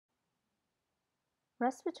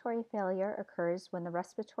Respiratory failure occurs when the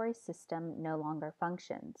respiratory system no longer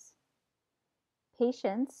functions.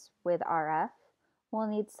 Patients with RF will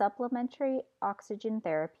need supplementary oxygen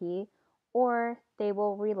therapy or they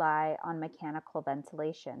will rely on mechanical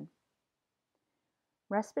ventilation.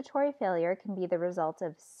 Respiratory failure can be the result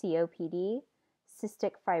of COPD,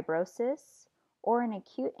 cystic fibrosis, or an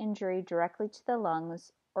acute injury directly to the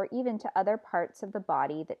lungs or even to other parts of the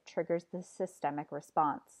body that triggers the systemic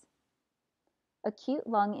response. Acute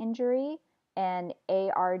lung injury and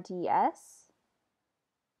ARDS,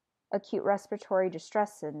 acute respiratory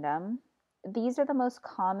distress syndrome, these are the most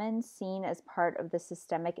common seen as part of the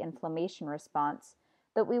systemic inflammation response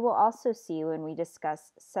that we will also see when we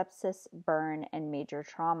discuss sepsis, burn, and major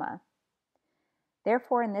trauma.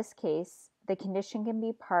 Therefore, in this case, the condition can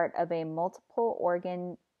be part of a multiple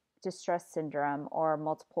organ distress syndrome or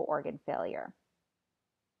multiple organ failure.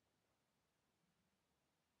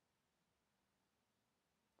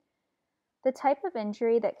 The type of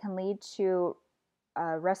injury that can lead to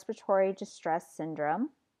respiratory distress syndrome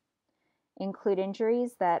include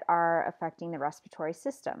injuries that are affecting the respiratory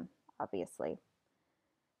system, obviously.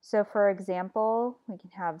 So, for example, we can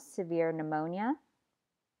have severe pneumonia,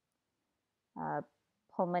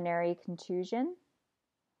 pulmonary contusion,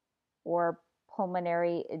 or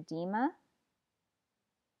pulmonary edema,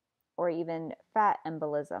 or even fat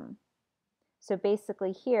embolism. So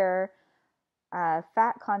basically here,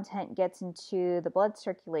 fat content gets into the blood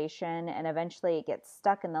circulation and eventually it gets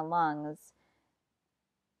stuck in the lungs.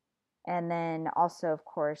 And then also, of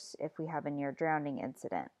course, if we have a near drowning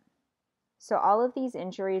incident. So all of these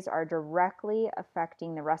injuries are directly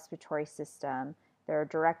affecting the respiratory system. They're a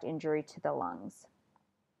direct injury to the lungs.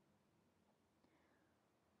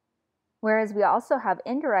 Whereas we also have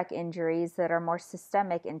indirect injuries that are more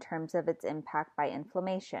systemic in terms of its impact by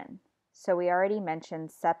inflammation. So we already mentioned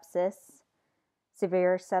sepsis,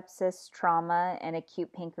 severe sepsis, trauma, and acute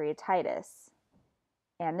pancreatitis.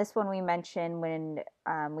 And this one we mentioned when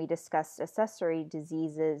we discussed accessory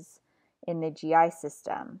diseases in the GI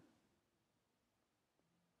system.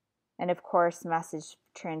 And of course, massive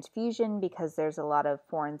transfusion because there's a lot of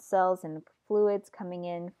foreign cells and fluids coming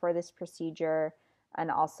in for this procedure. And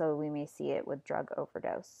also we may see it with drug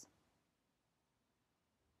overdose.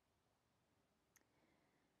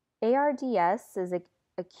 ARDS is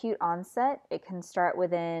acute onset. It can start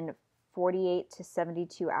within 48 to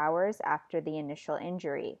 72 hours after the initial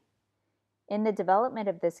injury. In the development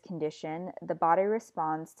of this condition, the body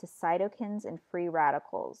responds to cytokines and free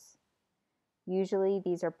radicals. Usually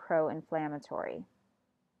these are pro-inflammatory.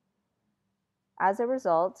 As a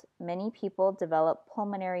result, many people develop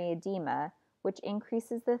pulmonary edema, which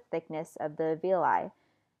increases the thickness of the alveoli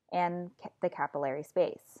and the capillary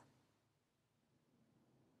space.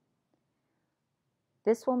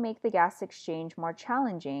 This will make the gas exchange more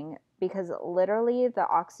challenging because literally the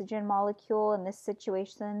oxygen molecule in this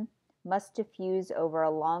situation must diffuse over a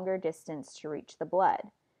longer distance to reach the blood.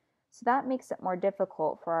 So that makes it more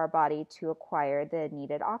difficult for our body to acquire the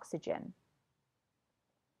needed oxygen.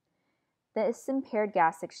 This impaired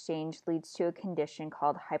gas exchange leads to a condition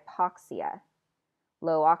called hypoxia,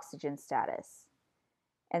 low oxygen status.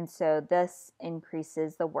 And so this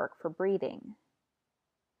increases the work for breathing.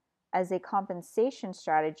 As a compensation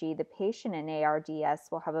strategy, the patient in ARDS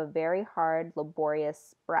will have a very hard,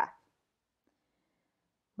 laborious breath.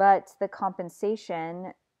 But the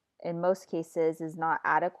compensation, in most cases, is not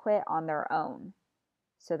adequate on their own.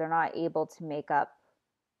 So they're not able to make up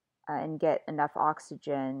and get enough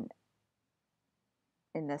oxygen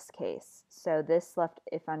in this case. So this left,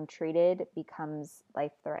 if untreated, becomes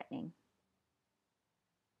life-threatening.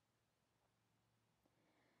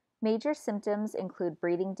 Major symptoms include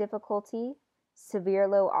breathing difficulty, severe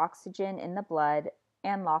low oxygen in the blood,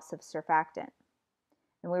 and loss of surfactant.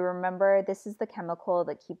 And we remember this is the chemical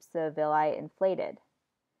that keeps the alveoli inflated.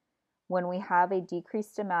 When we have a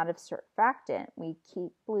decreased amount of surfactant, we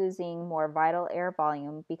keep losing more vital air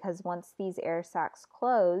volume because once these air sacs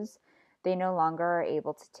close, they no longer are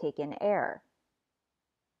able to take in air.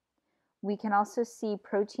 We can also see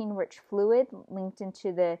protein-rich fluid linked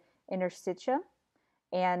into the interstitia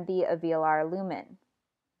and the alveolar lumen.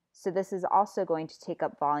 So this is also going to take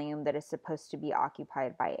up volume that is supposed to be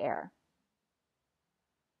occupied by air.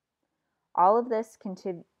 All of this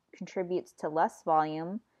contributes to less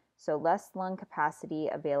volume, so less lung capacity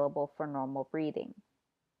available for normal breathing.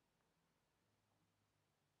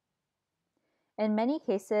 In many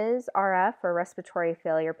cases, RF or respiratory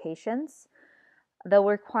failure patients, they'll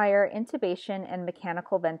require intubation and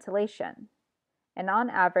mechanical ventilation. And on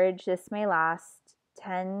average, this may last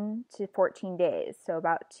 10 to 14 days, so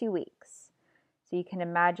about 2 weeks. So you can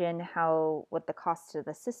imagine what the cost to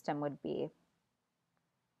the system would be.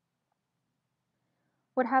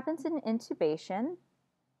 What happens in intubation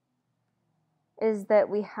is that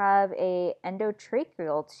we have an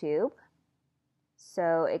endotracheal tube.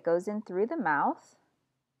 So it goes in through the mouth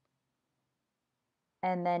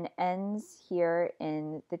and then ends here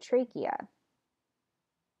in the trachea.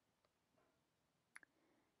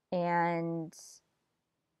 And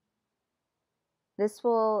this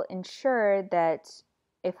will ensure that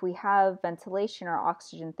if we have ventilation or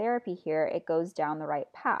oxygen therapy here, it goes down the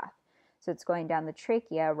right path. So it's going down the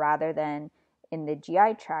trachea rather than in the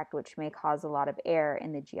GI tract, which may cause a lot of air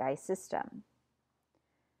in the GI system.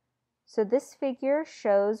 So this figure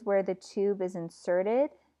shows where the tube is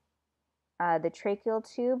inserted. The tracheal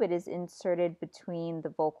tube, it is inserted between the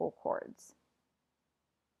vocal cords.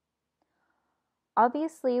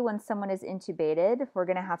 Obviously, when someone is intubated, we're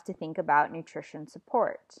going to have to think about nutrition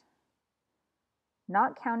support.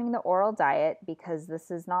 Not counting the oral diet, because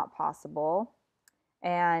this is not possible,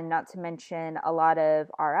 and not to mention a lot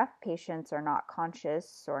of RF patients are not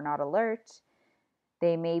conscious or not alert.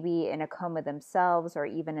 They may be in a coma themselves or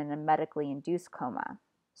even in a medically induced coma.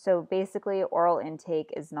 So basically, oral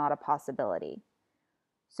intake is not a possibility.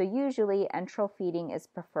 So usually, enteral feeding is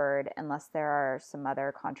preferred unless there are some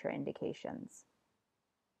other contraindications.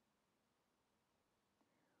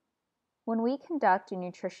 When we conduct a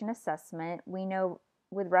nutrition assessment, we know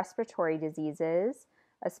with respiratory diseases,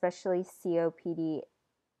 especially COPD,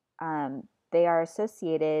 they are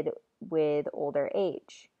associated with older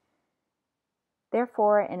age.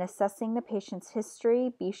 Therefore, in assessing the patient's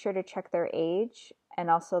history, be sure to check their age and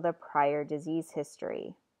also the prior disease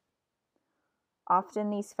history.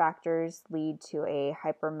 Often these factors lead to a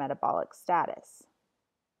hypermetabolic status.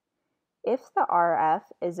 If the RF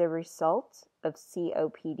is a result of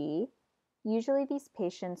COPD, usually these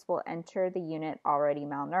patients will enter the unit already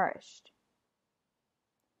malnourished.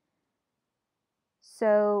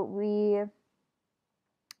 So we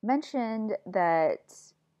mentioned that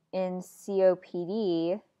in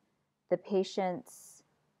COPD, the patients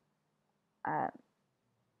are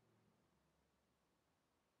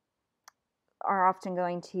often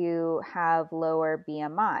going to have lower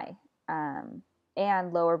BMI,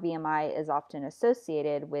 and lower BMI is often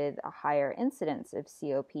associated with a higher incidence of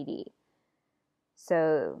COPD.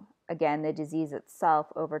 So again, the disease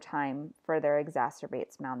itself over time further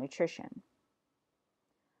exacerbates malnutrition.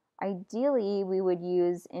 Ideally, we would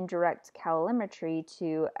use indirect calorimetry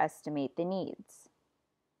to estimate the needs.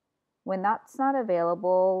 When that's not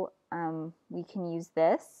available, we can use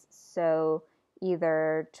this. So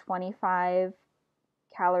either 25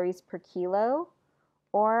 calories per kilo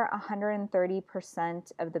or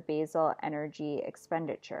 130% of the basal energy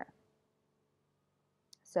expenditure.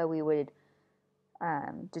 So we would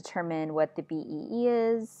determine what the BEE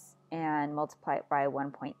is and multiply it by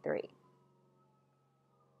 1.3.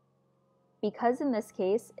 Because in this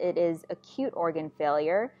case it is acute organ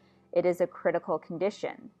failure, it is a critical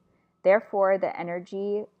condition. Therefore, the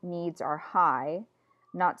energy needs are high,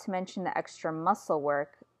 not to mention the extra muscle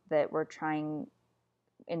work that we're trying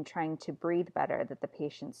to breathe better that the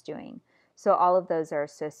patient's doing. So all of those are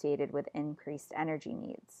associated with increased energy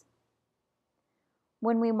needs.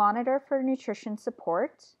 When we monitor for nutrition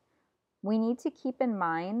support, we need to keep in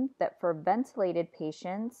mind that for ventilated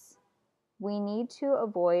patients, we need to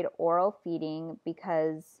avoid oral feeding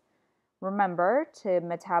because, remember, to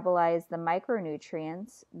metabolize the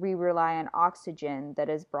micronutrients, we rely on oxygen that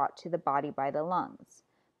is brought to the body by the lungs.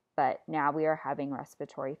 But now we are having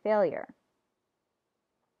respiratory failure.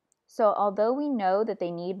 So although we know that they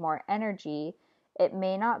need more energy, it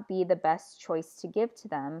may not be the best choice to give to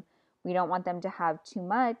them. We don't want them to have too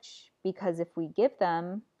much because if we give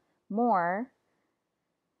them more,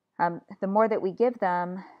 the more that we give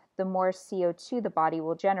them, the more CO2 the body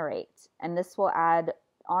will generate. And this will add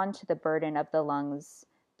on to the burden of the lungs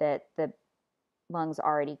that the lungs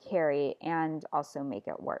already carry and also make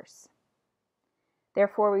it worse.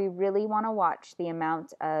 Therefore, we really want to watch the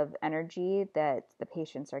amount of energy that the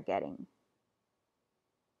patients are getting.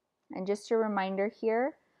 And just a reminder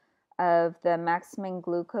here of the maximum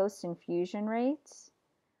glucose infusion rates.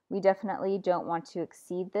 We definitely don't want to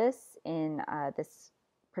exceed this in this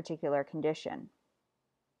particular condition.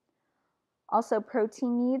 Also,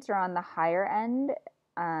 protein needs are on the higher end,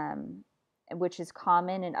 which is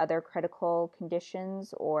common in other critical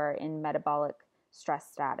conditions or in metabolic stress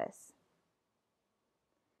status.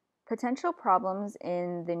 Potential problems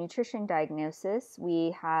in the nutrition diagnosis,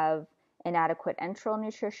 we have inadequate enteral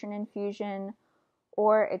nutrition infusion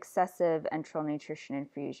or excessive enteral nutrition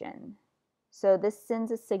infusion. So this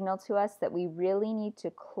sends a signal to us that we really need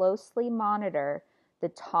to closely monitor the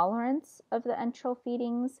tolerance of the enteral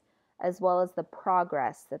feedings, as well as the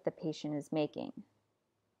progress that the patient is making.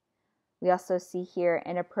 We also see here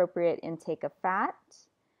inappropriate intake of fat,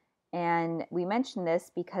 and we mention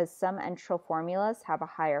this because some enteral formulas have a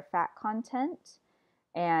higher fat content,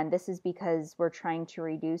 and this is because we're trying to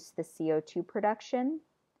reduce the CO2 production.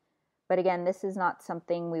 But again, this is not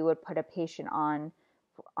something we would put a patient on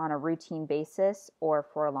a routine basis or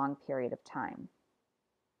for a long period of time.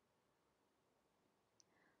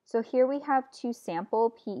 So here we have two sample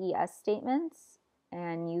PES statements,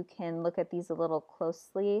 and you can look at these a little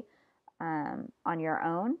closely on your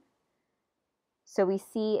own. So we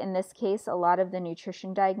see in this case a lot of the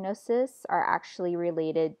nutrition diagnoses are actually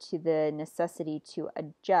related to the necessity to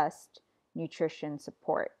adjust nutrition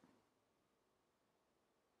support.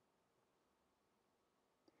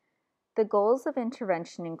 The goals of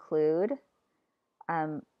intervention include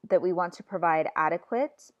that we want to provide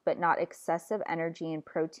adequate but not excessive energy and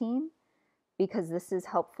protein, because this is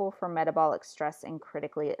helpful for metabolic stress in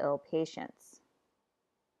critically ill patients.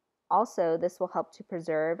 Also, this will help to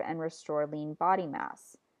preserve and restore lean body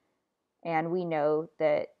mass. And we know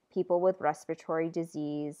that people with respiratory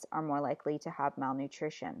disease are more likely to have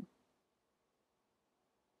malnutrition.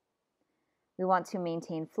 We want to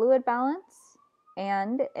maintain fluid balance,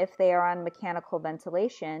 and if they are on mechanical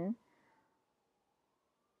ventilation,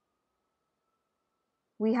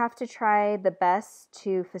 we have to try the best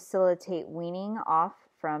to facilitate weaning off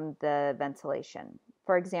from the ventilation.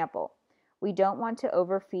 For example, we don't want to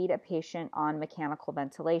overfeed a patient on mechanical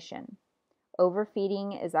ventilation.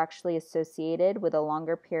 Overfeeding is actually associated with a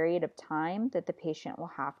longer period of time that the patient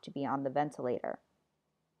will have to be on the ventilator.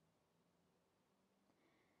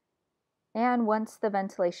 And once the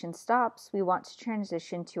ventilation stops, we want to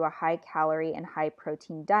transition to a high-calorie and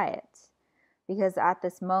high-protein diet, because at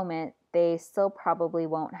this moment, they still probably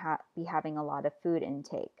won't be having a lot of food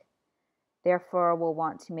intake. Therefore, we'll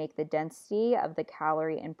want to make the density of the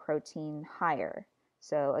calorie and protein higher.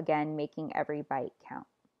 So again, making every bite count.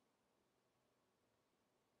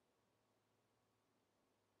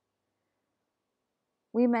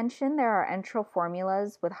 We mentioned there are enteral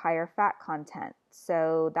formulas with higher fat content,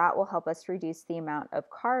 so that will help us reduce the amount of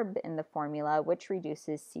carb in the formula, which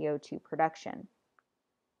reduces CO2 production.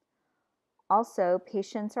 Also,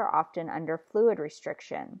 patients are often under fluid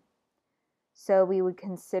restriction. So we would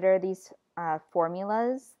consider these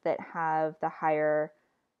formulas that have the higher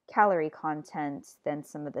calorie content than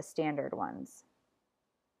some of the standard ones.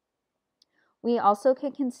 We also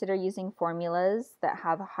could consider using formulas that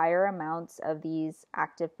have higher amounts of these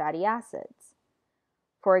active fatty acids.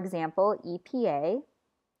 For example, EPA.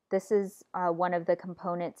 This is one of the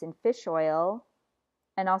components in fish oil,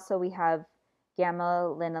 and also we have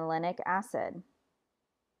gamma-linolenic acid.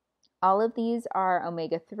 All of these are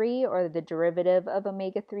omega-3 or the derivative of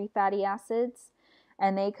omega-3 fatty acids,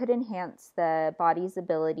 and they could enhance the body's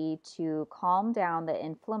ability to calm down the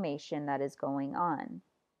inflammation that is going on.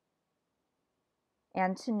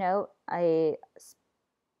 And to note, a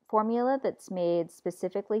formula that's made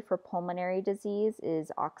specifically for pulmonary disease is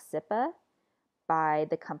Oxypa by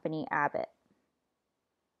the company Abbott.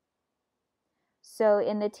 So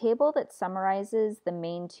in the table that summarizes the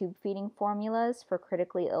main tube feeding formulas for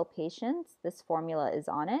critically ill patients, this formula is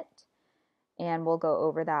on it, and we'll go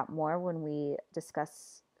over that more when we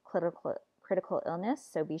discuss critical illness,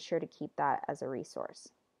 so be sure to keep that as a resource.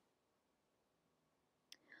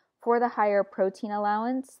 For the higher protein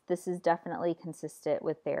allowance, this is definitely consistent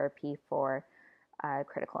with therapy for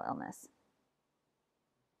critical illness.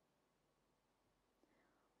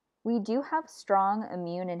 We do have strong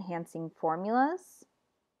immune-enhancing formulas,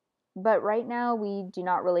 but right now we do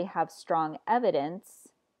not really have strong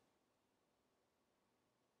evidence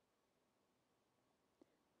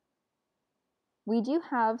We do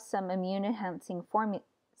have some immune-enhancing formulas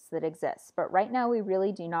that exist, but right now we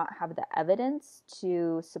really do not have the evidence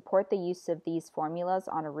to support the use of these formulas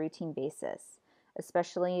on a routine basis,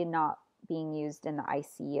 especially not being used in the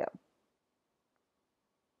ICU.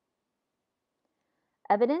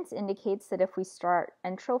 Evidence indicates that if we start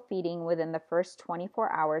enteral feeding within the first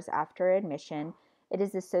 24 hours after admission, it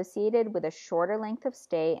is associated with a shorter length of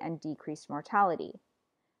stay and decreased mortality.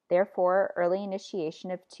 Therefore, early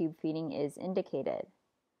initiation of tube feeding is indicated.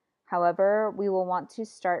 However, we will want to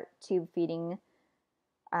start tube feeding.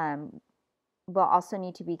 We'll also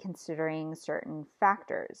need to be considering certain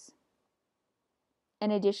factors.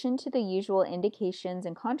 In addition to the usual indications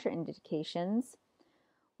and contraindications,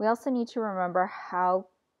 we also need to remember how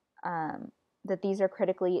that these are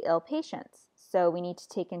critically ill patients. So we need to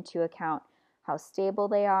take into account how stable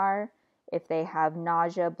they are, if they have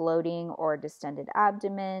nausea, bloating, or distended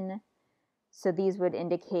abdomen, So these would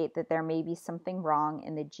indicate that there may be something wrong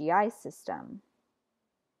in the GI system.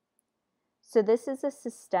 So this is a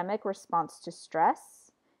systemic response to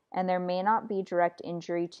stress, and there may not be direct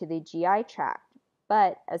injury to the GI tract,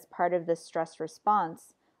 but as part of the stress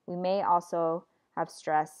response, we may also have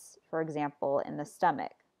stress, for example, in the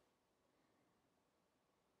stomach.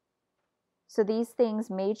 So these things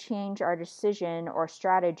may change our decision or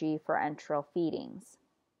strategy for enteral feedings.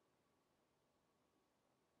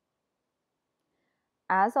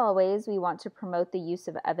 As always, we want to promote the use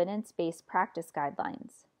of evidence-based practice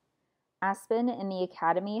guidelines. Aspen and the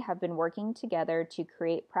Academy have been working together to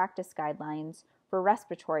create practice guidelines for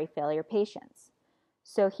respiratory failure patients.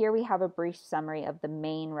 So here we have a brief summary of the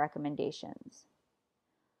main recommendations.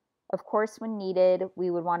 Of course, when needed, we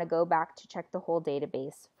would want to go back to check the whole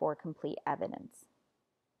database for complete evidence.